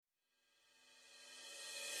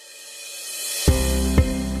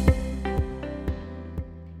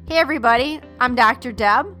everybody, I'm Dr.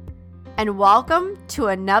 Deb, and welcome to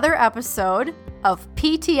another episode of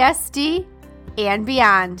PTSD and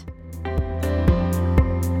Beyond.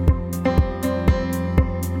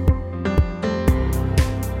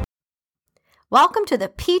 Welcome to the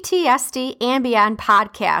PTSD and Beyond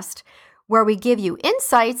podcast, where we give you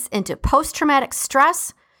insights into post-traumatic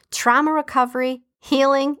stress, trauma recovery,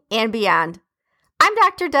 healing, and beyond. I'm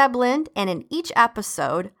Dr. Deb Lind, and in each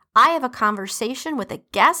episode, I have a conversation with a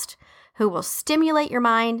guest who will stimulate your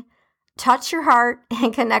mind, touch your heart,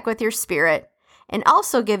 and connect with your spirit, and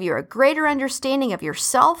also give you a greater understanding of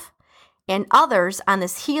yourself and others on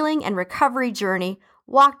this healing and recovery journey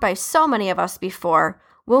walked by so many of us before,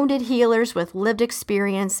 wounded healers with lived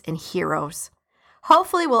experience and heroes.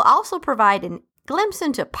 Hopefully, we'll also provide a glimpse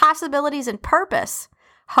into possibilities and purpose,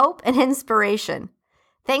 hope, and inspiration.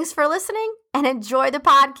 Thanks for listening and enjoy the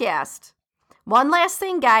podcast. One last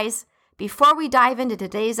thing, guys, before we dive into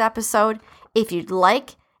today's episode, if you'd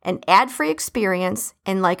like an ad-free experience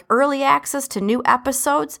and like early access to new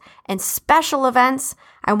episodes and special events,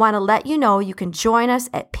 I want to let you know you can join us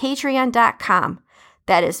at patreon.com.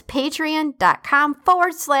 That is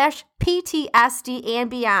patreon.com/PTSD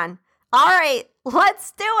and Beyond. All right,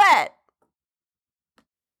 let's do it.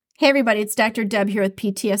 Hey, everybody, it's Dr. Deb here with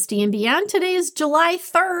PTSD and Beyond. Today is July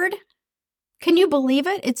 3rd. Can you believe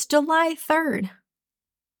it? It's July 3rd.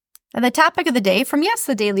 And the topic of the day from,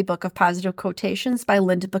 the Daily Book of Positive Quotations by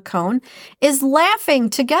Linda Picone is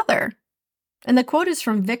laughing together. And the quote is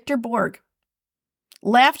from Victor Borge.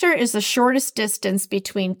 Laughter is the shortest distance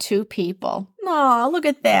between two people. Oh, look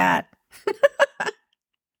at that.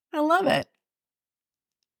 I love it.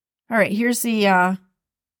 All right, here's the,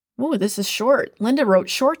 this is short. Linda wrote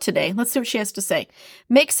short today. Let's see what she has to say.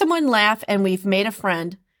 Make someone laugh and we've made a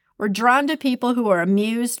friend. We're drawn to people who are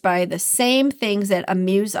amused by the same things that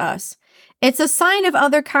amuse us. It's a sign of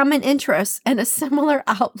other common interests and a similar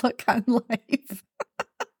outlook on life.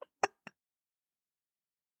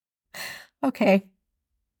 Okay,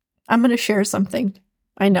 I'm going to share something.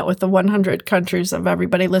 I know with the 100 countries of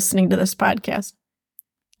everybody listening to this podcast.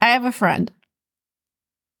 I have a friend.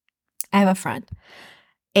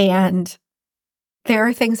 And there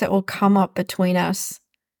are things that will come up between us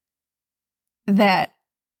that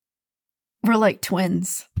we're like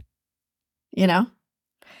twins, you know?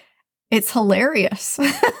 It's hilarious.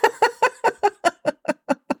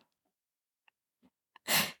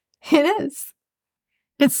 It is.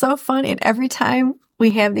 It's so funny. And every time we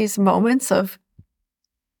have these moments of,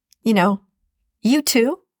 you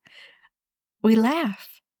too, we laugh.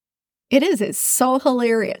 It's so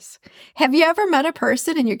hilarious. Have you ever met a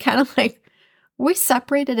person and you're kind of like, we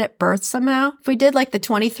separated at birth somehow? If we did like the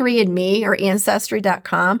 23andMe or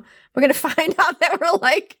Ancestry.com, we're going to find out that we're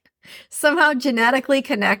like somehow genetically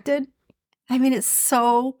connected. I mean, it's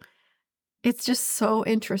just so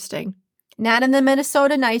interesting. Not in the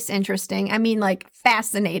Minnesota nice interesting. I mean, like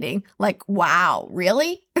fascinating. Like, wow,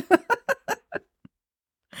 really?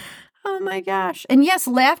 Oh my gosh. And yes,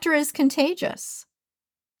 laughter is contagious.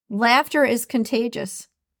 Laughter is contagious.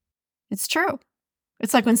 It's true.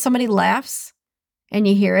 It's like when somebody laughs and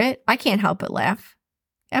you hear it, I can't help but laugh.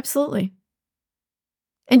 Absolutely.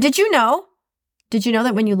 And did you know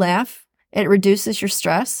that when you laugh, it reduces your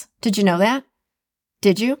stress? Did you know that?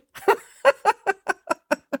 Did you?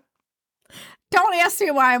 Don't ask me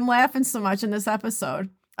why I'm laughing so much in this episode.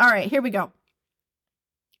 All right, here we go.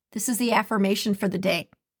 This is the affirmation for the day.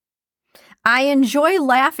 I enjoy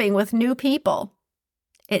laughing with new people.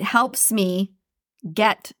 It helps me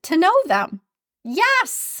get to know them.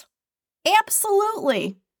 Yes,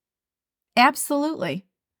 absolutely. Absolutely.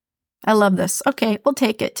 I love this. Okay, we'll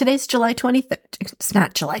take it. Today's July 23rd. It's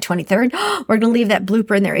not July 23rd. We're going to leave that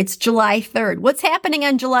blooper in there. It's July 3rd. What's happening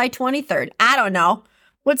on July 23rd? I don't know.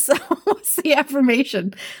 What's the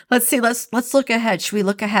affirmation? Let's see. Let's look ahead. Should we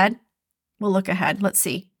look ahead? We'll look ahead. Let's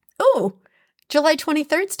see. Oh, July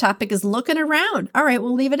 23rd's topic is looking around. All right,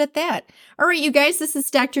 we'll leave it at that. All right, you guys, this is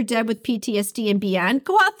Dr. Deb with PTSD and Beyond.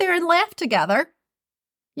 Go out there and laugh together.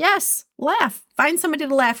 Yes, laugh. Find somebody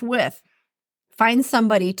to laugh with. Find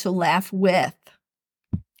somebody to laugh with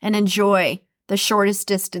and enjoy the shortest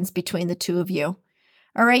distance between the two of you.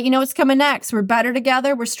 All right, you know what's coming next. We're better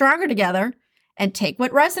together. We're stronger together. And take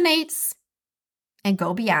what resonates and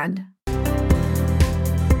go beyond.